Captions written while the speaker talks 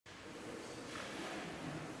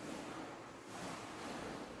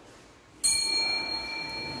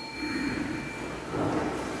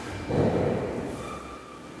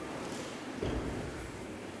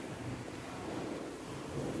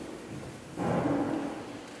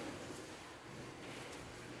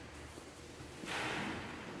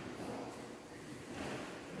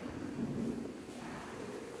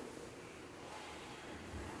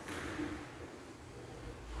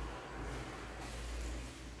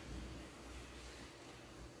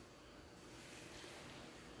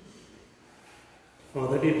For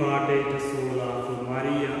the departed soul of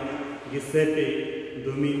Maria Giuseppe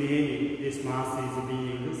Dominici, this Mass is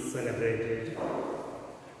being celebrated.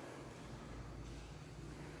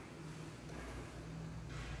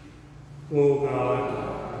 O God,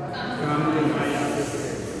 come to my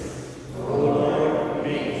assistance. O Lord,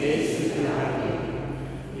 make haste to help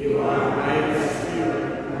me. You are my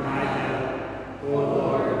rescue, my help. O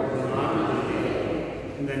Lord, do not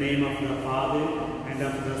delay. In the name of the Father, and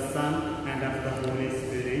of the Son, and of the Holy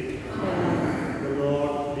Spirit. Amen. The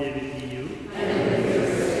Lord be with you. And with your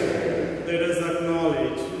spirit. Let us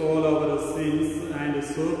acknowledge all our sins and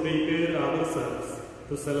so prepare ourselves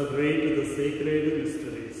to celebrate the sacred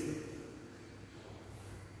mysteries.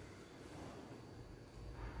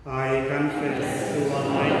 I confess to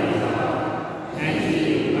Almighty God and to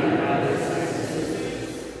you, my brothers and sisters,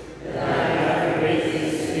 that I have greatly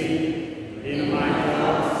sinned in my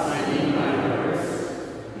thoughts and in my words,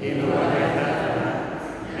 in what I have done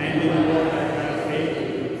and in what I have failed to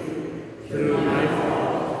do, through my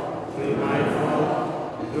fault, through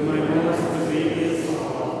my most grievous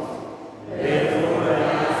fault. Therefore I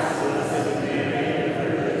ask Blessed Mary, the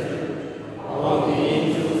Virgin, all the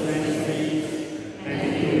angels and saints, and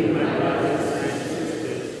you, my brothers and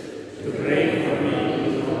sisters, to pray for me to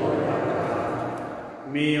the Lord our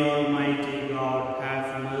God. May Almighty God have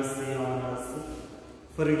mercy on us,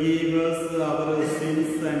 forgive us our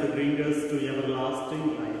sins, and bring us to everlasting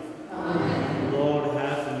life. Amen. Lord,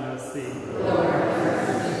 have mercy. Lord, have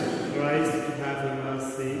mercy. Christ, have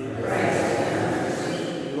mercy. Christ, have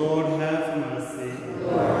mercy. Lord, have mercy.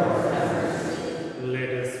 Lord, have mercy. Let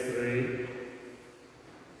us pray.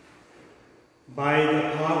 By the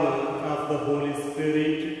power of the Holy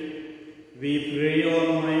Spirit, we pray,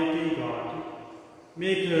 Almighty God,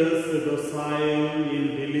 make us docile in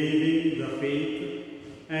believing the faith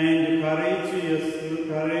and courageous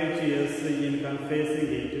in confessing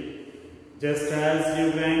it, just as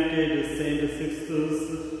you granted Saint Sixtus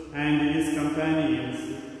and his companions,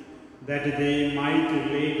 that they might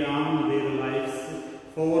lay down their lives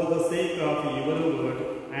for the sake of your word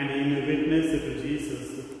and in witness to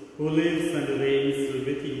Jesus, who lives and reigns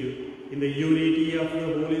with you in the unity of the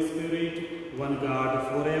Holy Spirit, one God,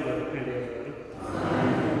 forever and ever.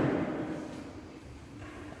 Amen.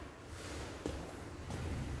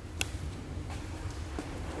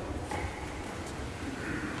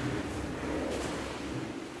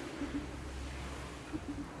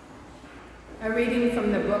 A reading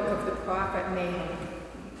from the book of the prophet Nahum.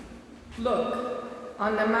 Look,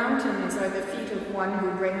 on the mountains are the feet of one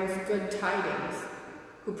who brings good tidings,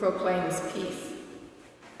 who proclaims peace.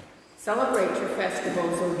 Celebrate your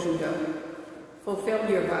festivals, O Judah. Fulfill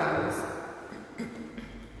your vows.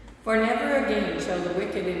 For never again shall the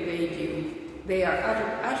wicked invade you. They are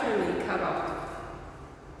utterly cut off.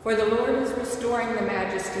 For the Lord is restoring the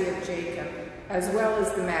majesty of Jacob, as well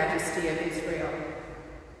as the majesty of Israel,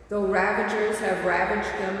 though ravagers have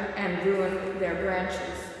ravaged them and ruined their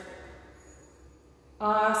branches.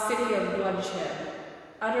 Ah, city of bloodshed,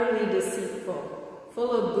 utterly deceitful,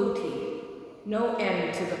 full of booty, no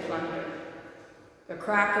end to the plunder. The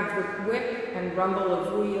crack of the whip and rumble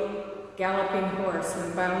of wheel, galloping horse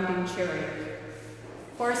and bounding chariot,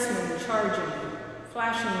 horsemen charging,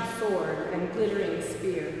 flashing sword and glittering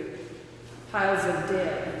spear, piles of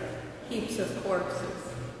dead, heaps of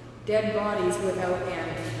corpses, dead bodies without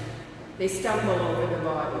end. They stumble over the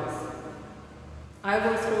bodies. I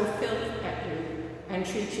will throw filth at you and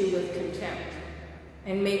treat you with contempt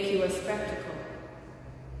and make you a spectacle.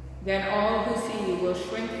 Then all who see you will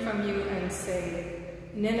shrink from you and say,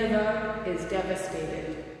 Nineveh is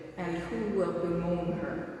devastated, and who will bemoan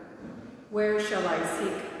her? Where shall I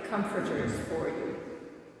seek comforters for you?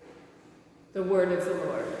 The word of the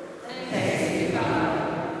Lord. Thanks be to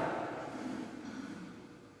God.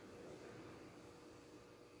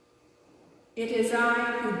 It is I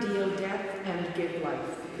who deal death and give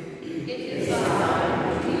life. It is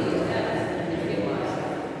I who deal death and give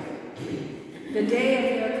life. The day of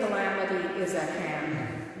their calamity is at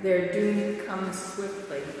hand. Their doom comes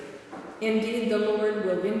swiftly. Indeed, the Lord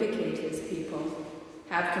will vindicate his people,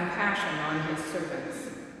 have compassion on his servants.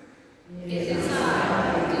 It is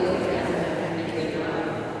I who deal death and give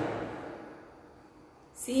life.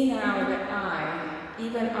 See now that I,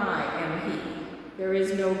 even I, am he. There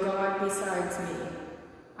is no God besides me.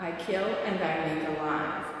 I kill and I make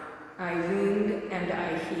alive. I wound and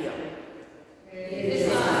I heal. It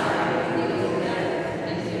is I who deal death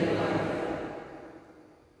and give life.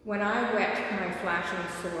 When I whet my flashing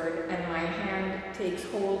sword and my hand takes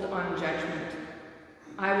hold on judgment,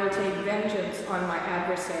 I will take vengeance on my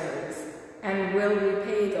adversaries and will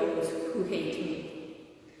repay those who hate me.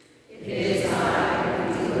 It is I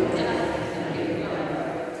who do death and give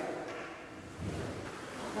life.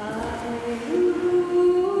 Hallelujah.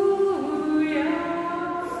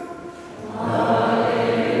 Hallelujah.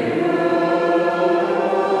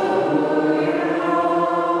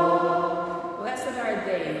 Blessed are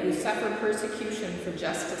they who suffer persecution for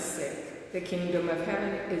justice' sake. The kingdom of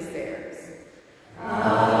heaven is theirs.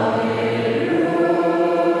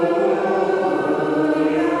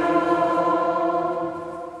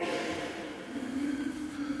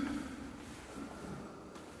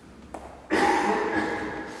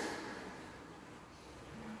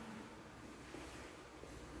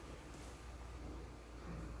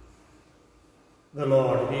 The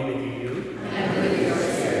Lord be with you. And with your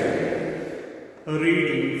spirit. A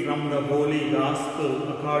reading from the Holy Gospel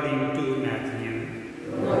according to Matthew.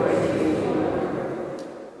 Glory to you, Lord.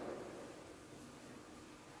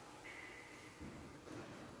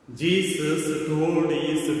 Jesus told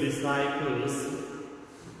his disciples,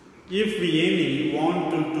 "If any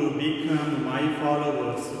want to become my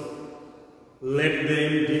followers, let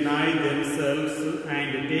them deny themselves and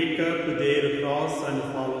take up their cross and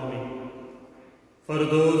follow me. For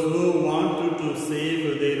those who want to save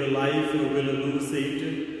their life will lose it,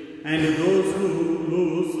 and those who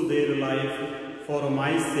lose their life for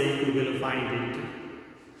my sake will find it.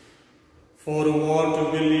 For what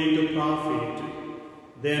will it profit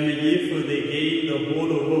them if they gain the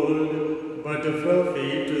whole world but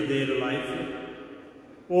forfeit their life?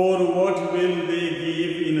 Or what will they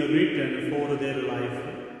give in return for their life?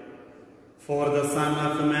 For the Son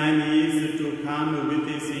of Man is to come with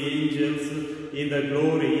his angels in the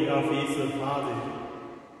glory of his Father,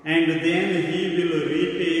 and then he will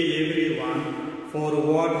repay everyone for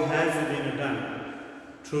what has been done.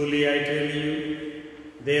 Truly I tell you,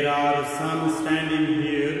 there are some standing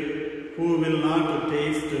here who will not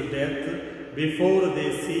taste death before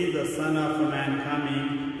they see the Son of Man coming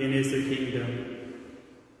in his kingdom."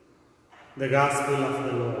 The Gospel of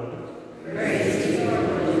the Lord. Praise to you,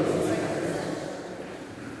 Lord.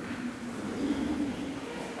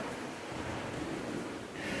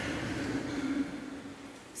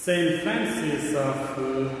 Saint Francis of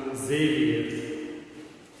Xavier,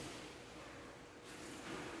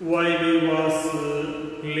 while he was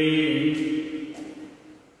playing,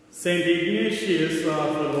 Saint Ignatius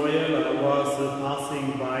of Loyola was passing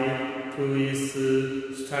by to his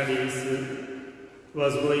studies,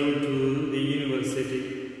 was going to the university.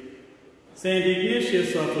 Saint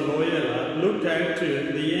Ignatius of Loyola looked at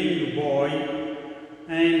the young boy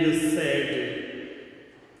and said,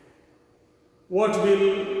 "What will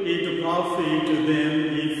it profit them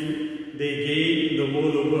if they gain the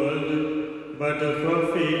whole world but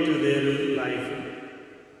forfeit their life?"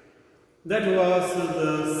 That was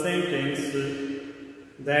the sentence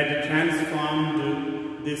that transformed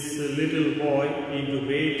this little boy into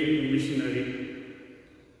great missionary.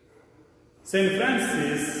 Saint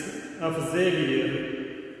Francis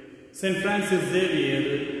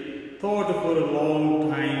Xavier thought for a long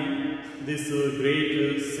time this great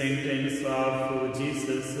sentence of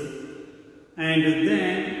Jesus, and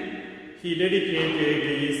then he dedicated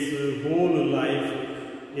his whole life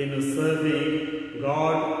in serving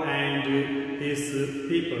God and his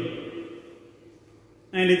people.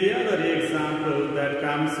 And the other example that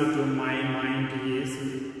comes to my mind is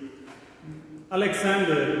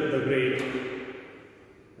Alexander the Great.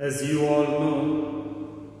 As you all know,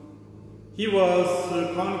 he was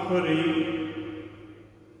conquering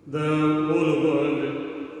the whole world.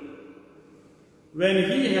 When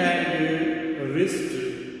he had reached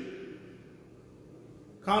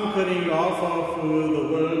conquering half of the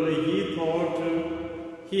world, he thought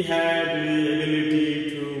he had the ability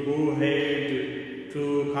to go ahead to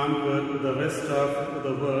conquer the rest of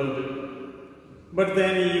the world. But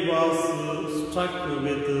then he was struck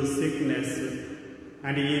with sickness,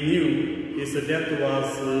 and he knew his death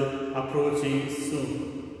was approaching soon.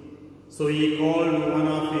 So he called one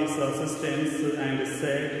of his assistants and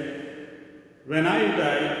said, "When I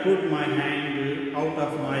die, put my hand out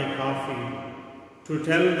of my coffin to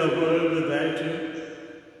tell the world that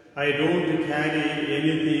I don't carry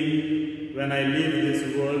anything when I leave this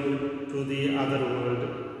world to the other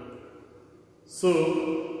world." So,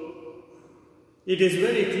 it is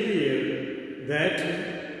very clear that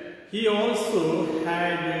he also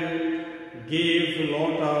had gave a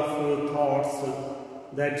lot of thoughts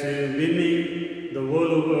that winning the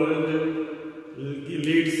whole world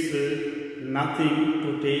leads nothing to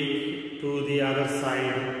take to the other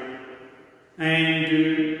side, and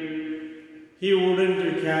he wouldn't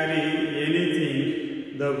carry anything,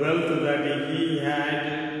 the wealth that he had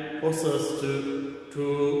possessed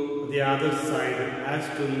to the other side as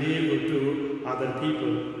to live to other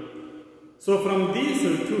people. So from these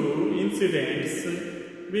two incidents,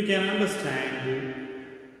 we can understand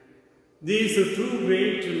these two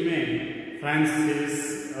great men,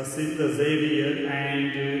 Francis Xavier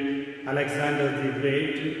and Alexander the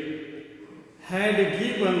Great, had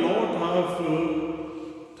given a lot of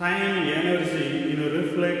time, energy in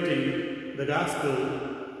reflecting the gospel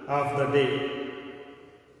of the day.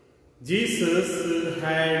 Jesus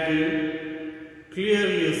had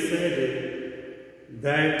clearly said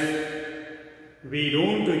that we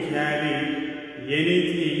don't carry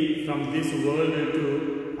anything from this world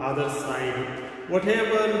to other side.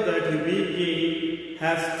 Whatever that we gain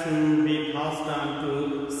has to be passed on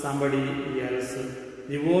to somebody else.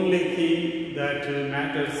 The only thing that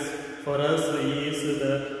matters for us is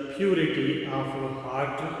the purity of our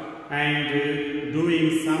heart and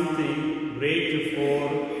doing something great for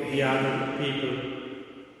the other people.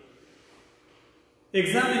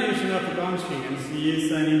 Examination of conscience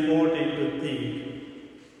is an important thing.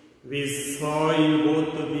 We saw in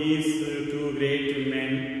both these two great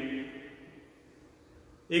men.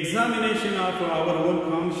 Examination of our own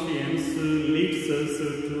conscience leads us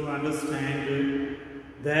to understand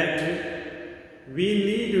that we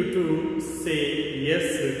need to say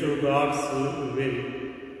yes to God's will.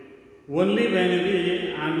 Only when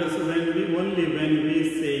we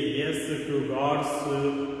say yes to God's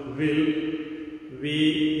will, we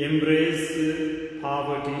embrace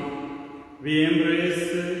poverty, we embrace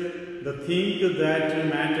the thing that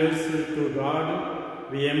matters to God,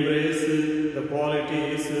 we embrace the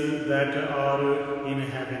qualities that are in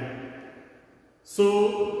heaven. So,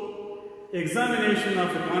 examination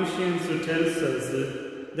of conscience tells us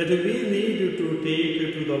that we need to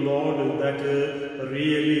take to the Lord that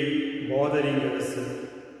really bothering us,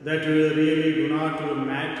 that really do not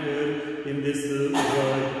matter in this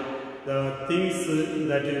world. The things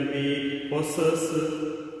that we possess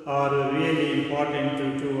are really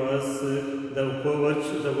important to us,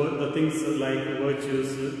 the things like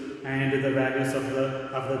virtues and the values of the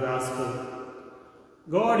gospel.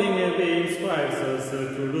 God in a way inspires us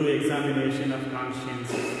to do examination of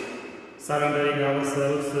conscience, surrendering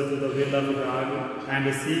ourselves to the will of God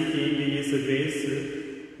and seeking His grace.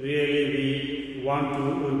 Really, we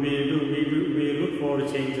look for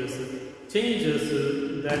changes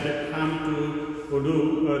that come to do,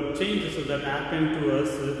 changes that happen to us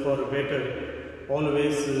for better.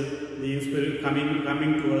 Always the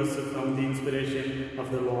coming to us from the inspiration of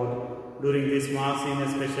the Lord. During this Mass, in a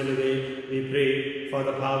special way, we pray for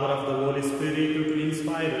the power of the Holy Spirit to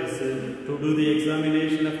inspire us to do the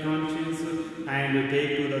examination of conscience and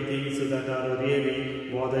take to the things that are really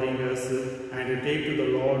bothering us and take to the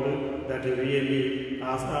Lord that really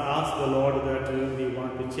ask the Lord that we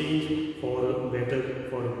want to change for better,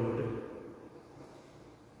 for good.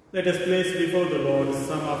 Let us place before the Lord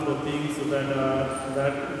some of the things that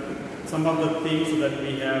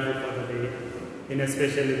we have for the day. In a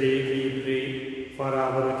special way, we pray for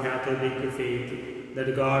our Catholic faith,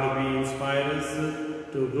 that God may inspire us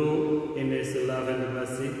to grow in His love and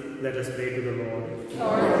mercy. Let us pray to the Lord.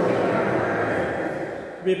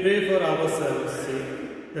 We pray for ourselves,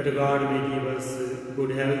 that God may give us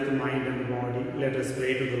good health, mind and body. Let us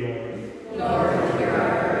pray to the Lord.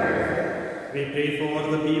 We pray for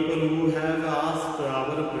the people who have asked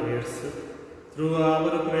our prayers. Through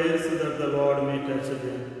our prayers that the Lord may touch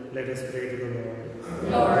them. Let us pray to the Lord.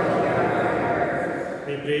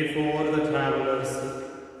 We pray for the travelers,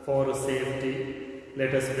 for safety.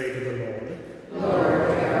 Let us pray to the Lord.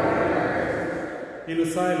 In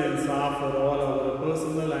silence, offer all our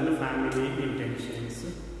personal and family intentions.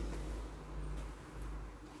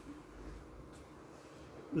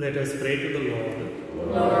 Let us pray to the Lord.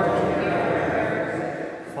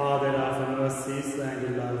 Father of mercies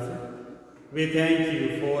and love, we thank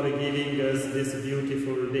you for giving us this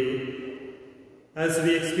beautiful day. As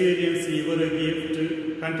we experience your gift,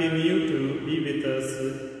 continue to be with us,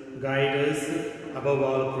 guide us, above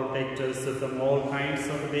all protect us from all kinds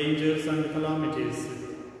of dangers and calamities.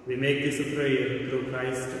 We make this prayer through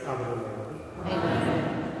Christ our Lord.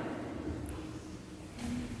 Amen.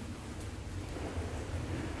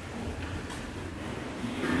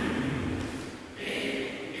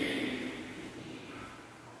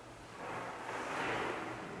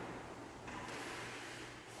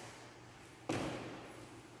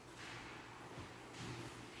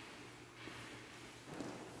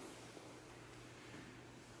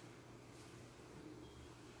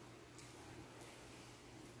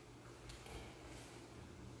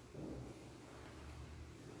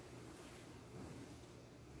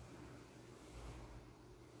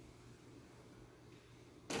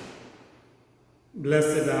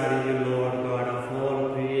 Blessed are you, Lord God of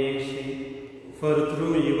all creation, for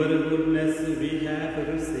through your goodness we have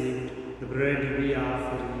received the bread we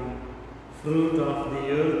offer you, fruit of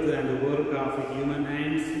the earth and work of human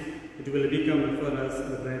hands. It will become for us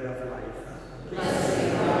the bread of life. Blessed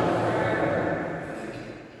be God forever.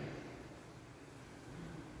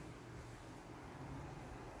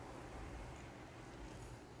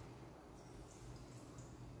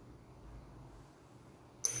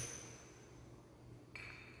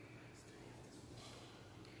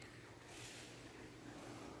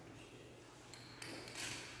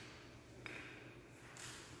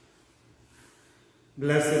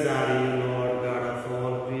 Blessed are you, Lord God of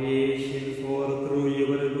all creation, for through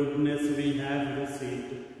your goodness we have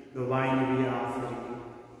received the wine we offer you,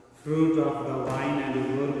 fruit of the vine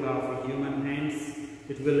and work of human hands.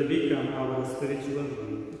 It will become our spiritual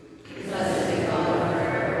drink. Blessed be God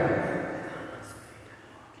forever.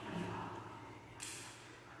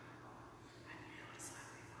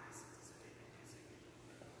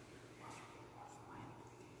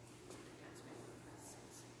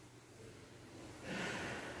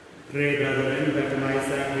 Pray, brethren, that my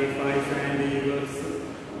sacrifice and yours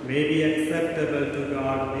may be acceptable to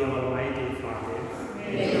God the Almighty Father.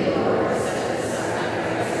 May the Lord accept the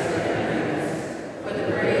sacrifice of your enemies, for the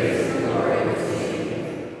praise and glory of his name,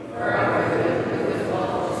 for our good and the good of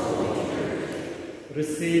all his holy church.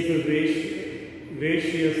 Receive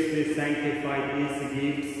graciously sanctify these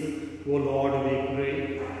gifts, O Lord, we pray,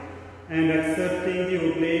 and accepting the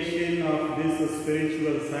oblation of this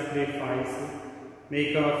spiritual sacrifice,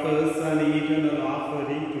 make of us an eternal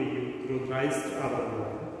offering to you through Christ our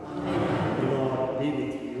Lord. Amen. The Lord be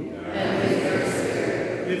with you. And with your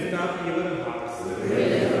spirit. Lift up your hearts. We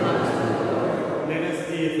lift them up to the Lord. Let us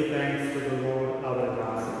give thanks to the Lord our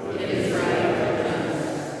God. It is right and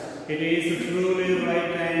just. It is truly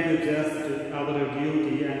right and just, our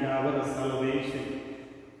duty and our salvation,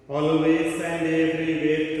 always and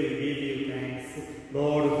everywhere to give you thanks,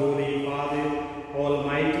 Lord, Holy Father,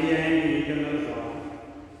 Almighty and eternal God.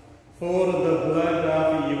 For the blood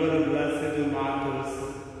of your blessed martyrs,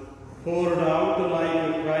 poured out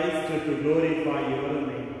like Christ to glorify your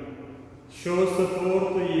name, shows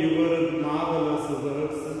forth your marvelous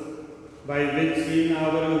works, by which in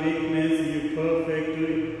our weakness you perfect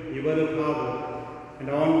your power, and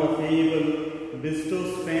on the feeble bestow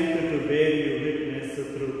strength to bear your witness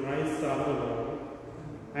through Christ our Lord.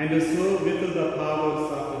 And so with the powers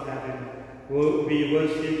of heaven, we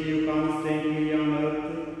worship you constantly on earth,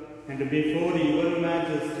 and before your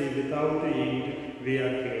majesty without end we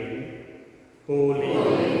are praying. Holy,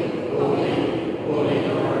 holy, holy, holy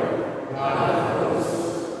Lord, God of hosts,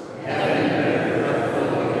 heaven and earth are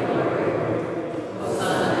full of your glory.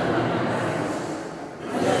 Hosanna in the highest.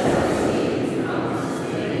 Blessed are he who comes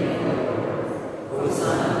in the name of the Lord.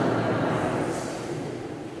 Hosanna in the highest.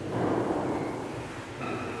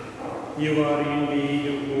 You are indeed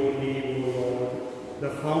holy, O Lord,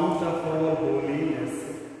 the fount of all holiness.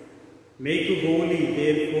 Make holy,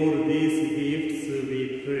 therefore, these gifts, we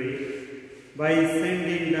pray, by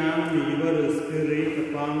sending down your Spirit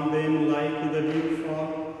upon them like the dewfall,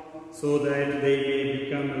 so that they may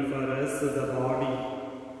become for us the body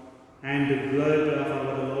and blood of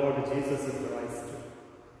our Lord Jesus Christ.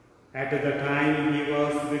 At the time he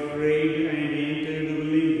was betrayed and entered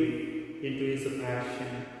willingly into his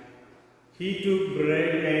passion, he took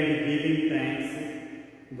bread and giving thanks,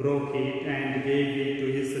 broke it and gave it to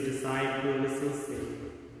his disciples, saying,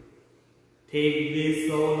 Take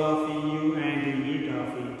this, all of you, and eat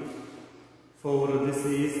of it, for this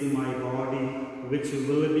is my body, which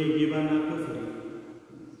will be given up for you.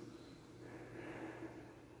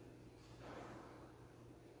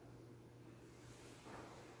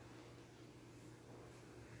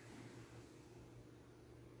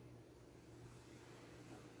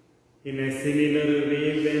 In a similar way,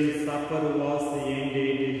 when supper was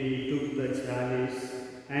ended, he took the chalice,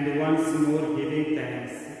 and once more giving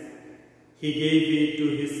thanks, he gave it to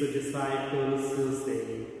his disciples,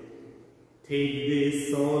 saying, Take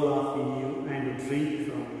this, all of you, and drink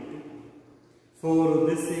from it. For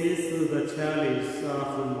this is the chalice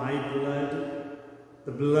of my blood,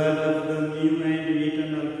 the blood of the new and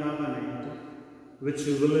eternal covenant, which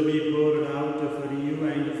will be poured out for you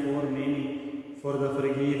and for many, for the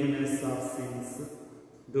forgiveness of sins.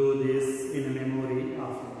 Do this in memory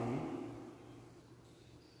of me.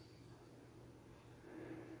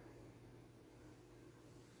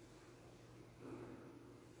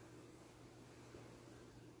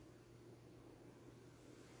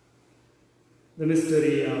 The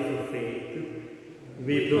mystery of faith.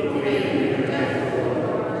 We proclaim your death, O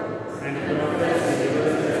Lord, and profess your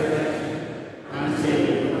resurrection until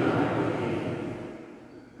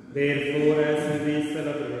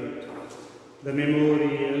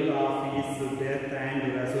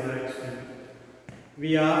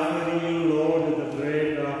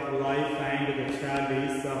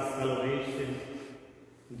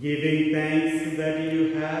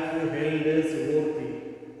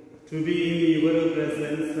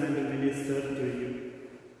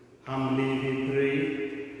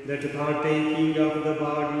that partaking of the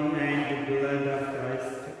body and blood of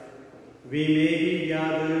Christ, we may be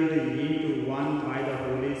gathered into one by the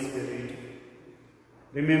Holy Spirit.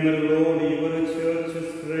 Remember, Lord, your church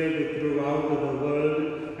spread throughout the world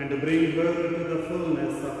and bring her to the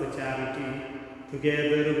fullness of charity,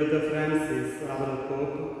 together with Francis, our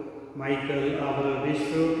Pope, Michael, our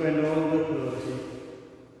Bishop, and all the clergy.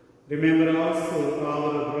 Remember also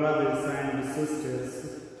our brothers and sisters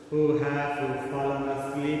who have fallen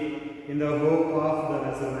asleep in the hope of the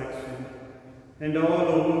resurrection, and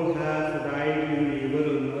all who have died in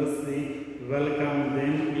your mercy, welcome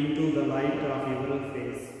them into the light of your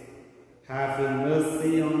face. Have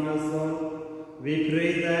mercy on us all. We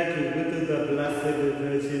pray that with the Blessed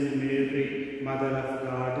Virgin Mary, Mother of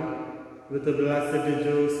God, with the Blessed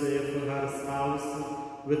Joseph, her spouse,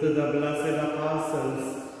 with the blessed apostles,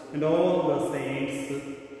 and all the saints,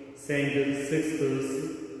 Saint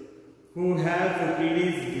Sixtus, who have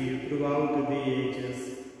pleased you throughout the ages,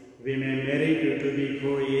 we may merit to be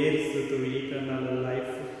co-heirs to eternal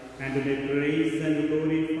life, and may praise and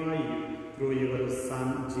glorify you through your Son,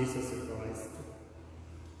 Jesus Christ.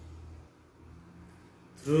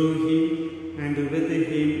 Through him, and with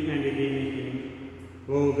him, and in him,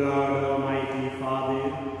 O God, Almighty Father,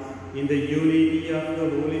 in the unity of the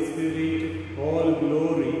Holy Spirit, all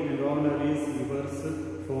glory and honor is yours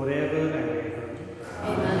forever and ever.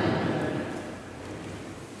 Amen.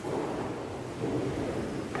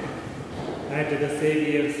 At the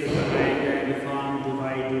Saviour's command and formed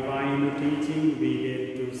by divine teaching, we get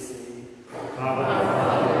to sing. Our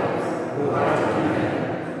Father, who art in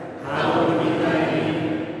heaven, hallowed be thy name.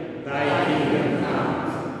 Thy kingdom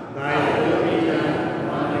come, thy will be done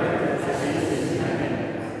on earth as it is in heaven.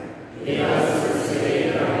 Give us this day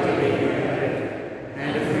our daily bread,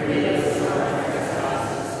 and forgive us our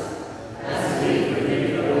trespasses, as we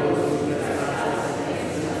forgive those who trespass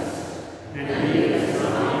against us. And lead us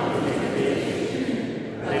not into temptation,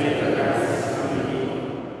 but deliver us from evil.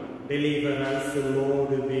 Deliver us,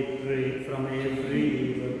 Lord, we pray, from every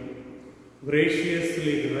evil.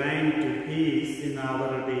 Graciously grant peace in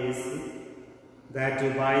our days, that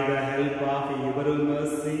by the help of your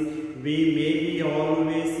mercy we may be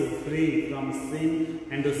always free from sin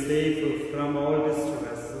and safe from all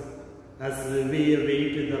distress, as we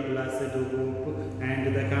await the blessed hope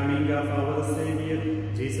and the coming of our Saviour,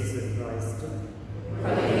 Jesus Christ.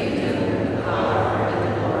 For the kingdom, the power, and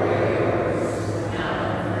the glory are yours, now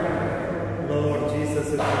and forever. Lord Jesus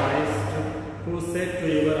Christ, who said to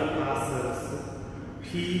your apostles,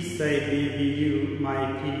 "Peace I give you, my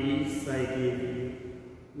peace I give you,"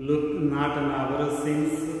 look not on our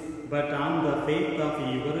sins, but on the faith of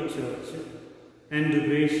your church, and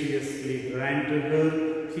graciously grant her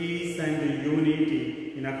peace and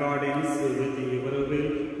unity in accordance with your will,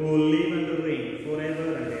 who live and reign forever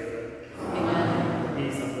and ever. Amen. The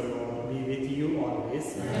peace of the Lord be with you always.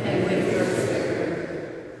 And with your spirit.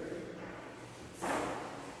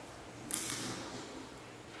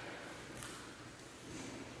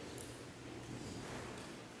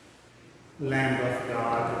 Lamb of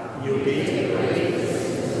God, you take away the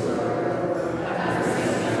sins of the world, have mercy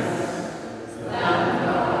on us. Lamb of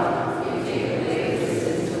God, you take away the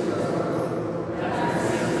sins of the world, have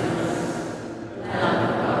mercy on us. Lamb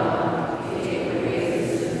of God, you take away the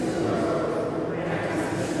sins of the world, have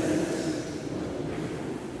mercy on us.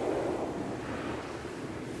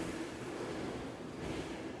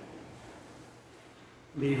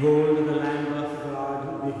 Behold the Lamb of God,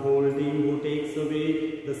 behold him who takes away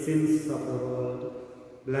the sins of the world.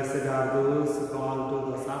 Blessed are those called to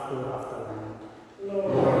the supper of the Lamb.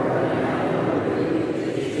 Lord, I am not worthy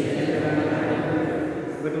to be seated on thy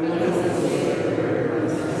throne, but only say the word, and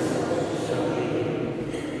my soul shall be healed.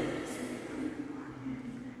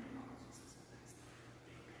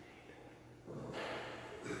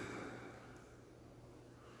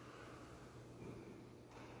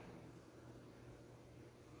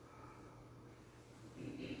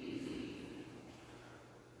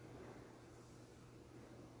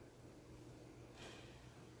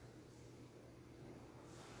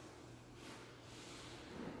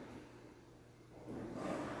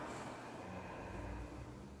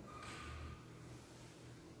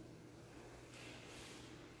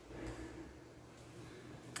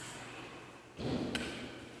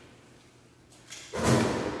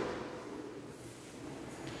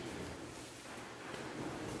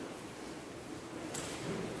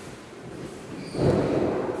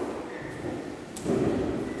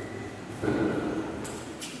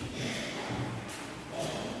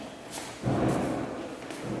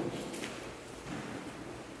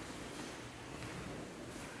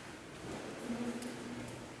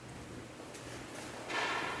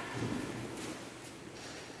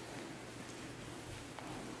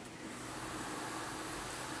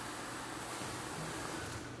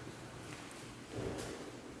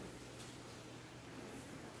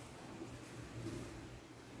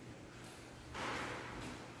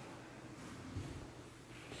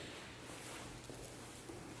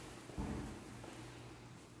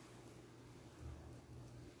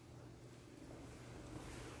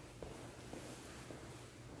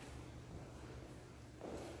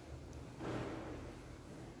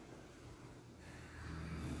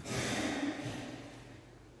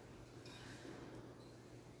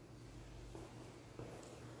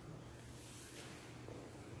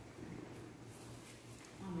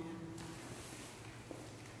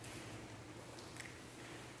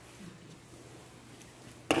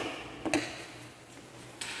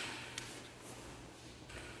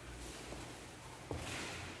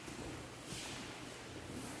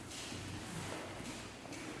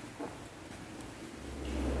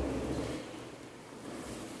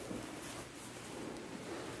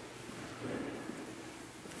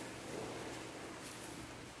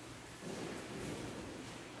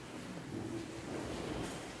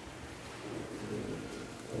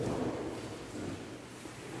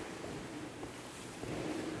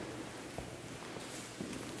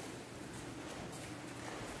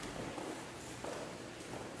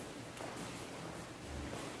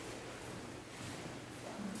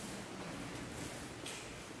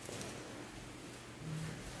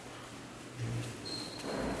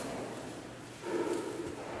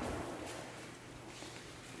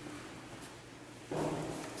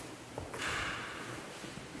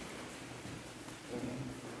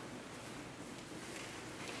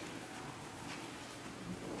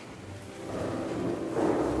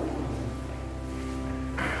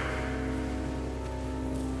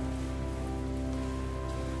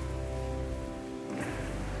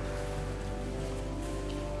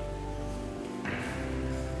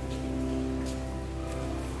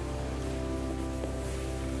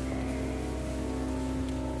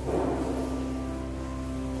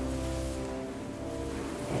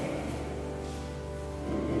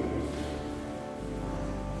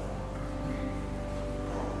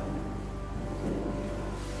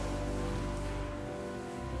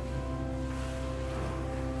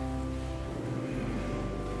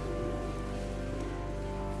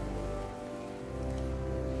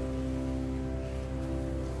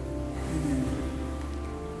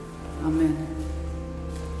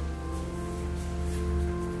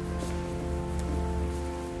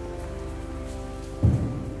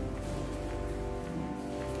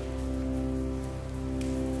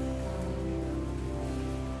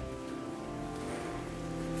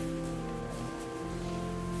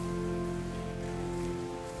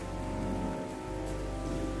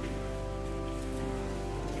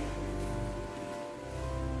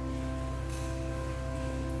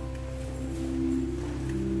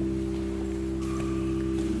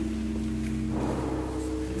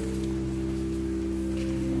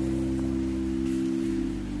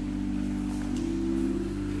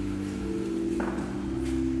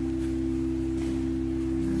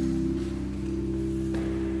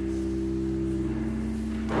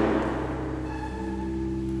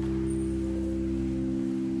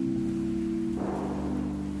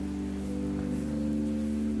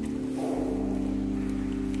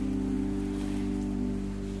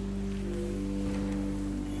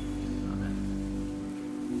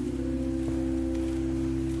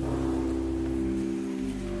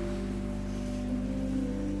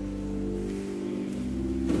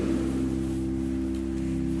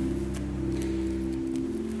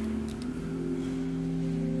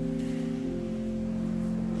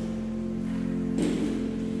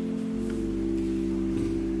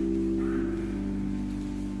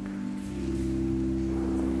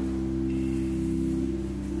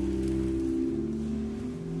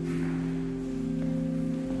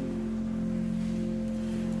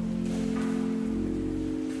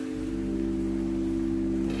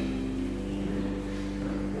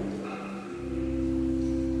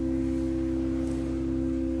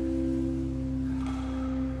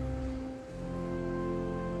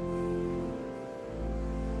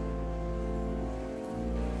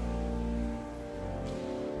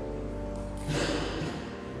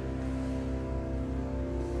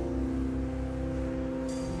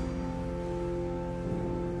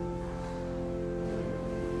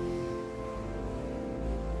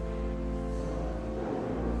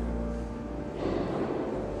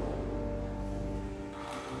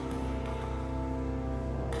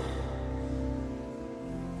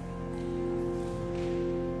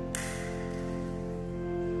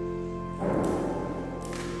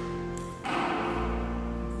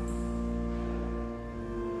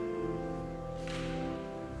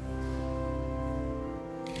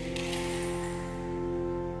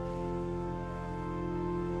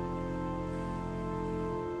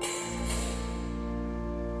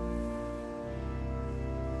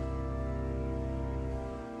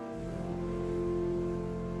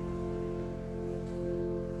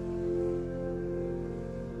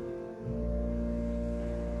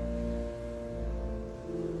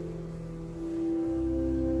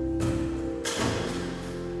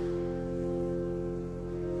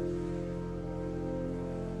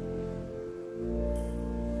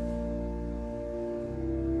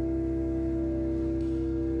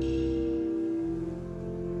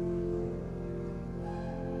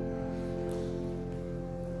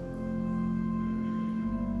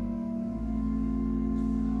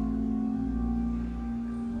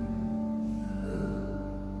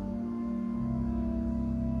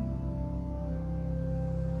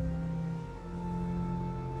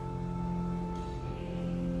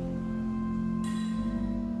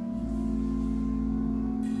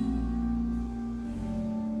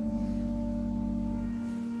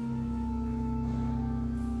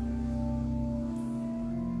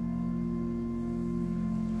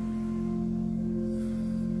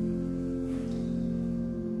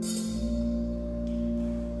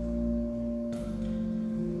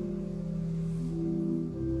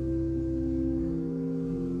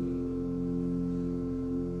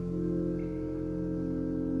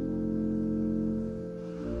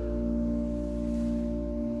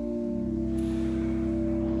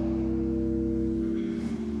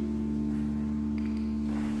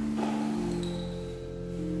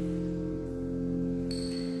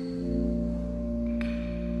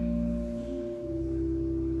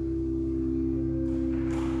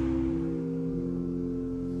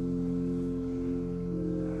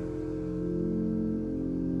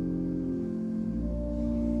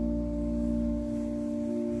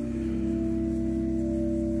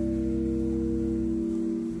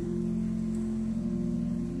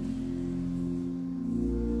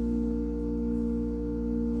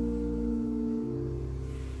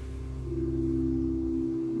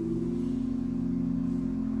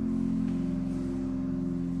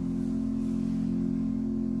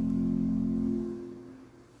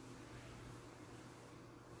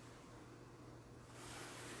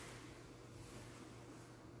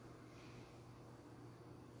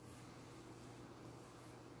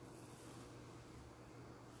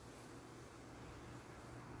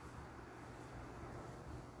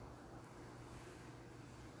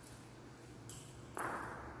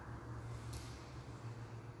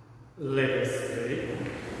 Let us pray.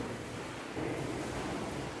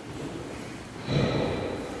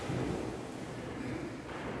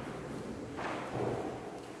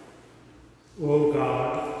 O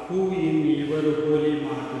God, who in your holy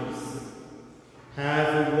martyrs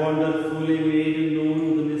have wonderfully made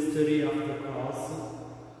known the mystery of the cross,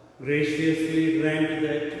 graciously grant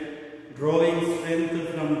that, drawing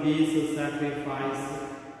strength from these sacrifices,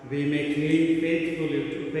 we may cling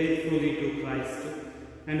faithfully to Christ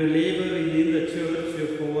and labor in the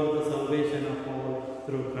Church for the salvation of all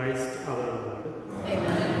through Christ our Lord.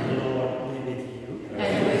 Amen. Lord be with you.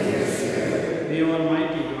 And with your spirit. The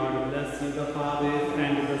Almighty God bless you, the Father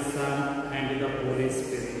and the Son and the Holy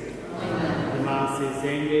Spirit. Amen. The Mass is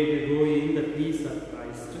ended. Go in the peace of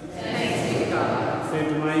Christ. Thanks be to God.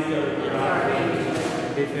 Saint Michael, the Archangel,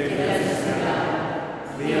 defend us in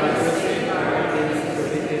battle. We are safeguarded against the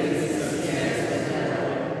wickedness of the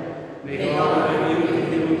devil. May God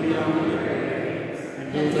rebuke him who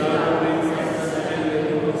and do thou brings us the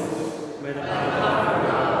heavenly host by the power of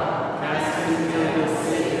God, casting fear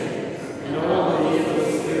Satan and all the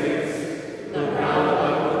evil spirits who prowl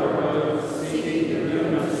about the world, seeking the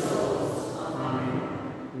ruin of souls.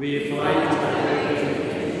 Amen. We fly to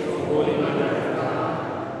the Holy Mother of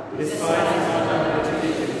God, despise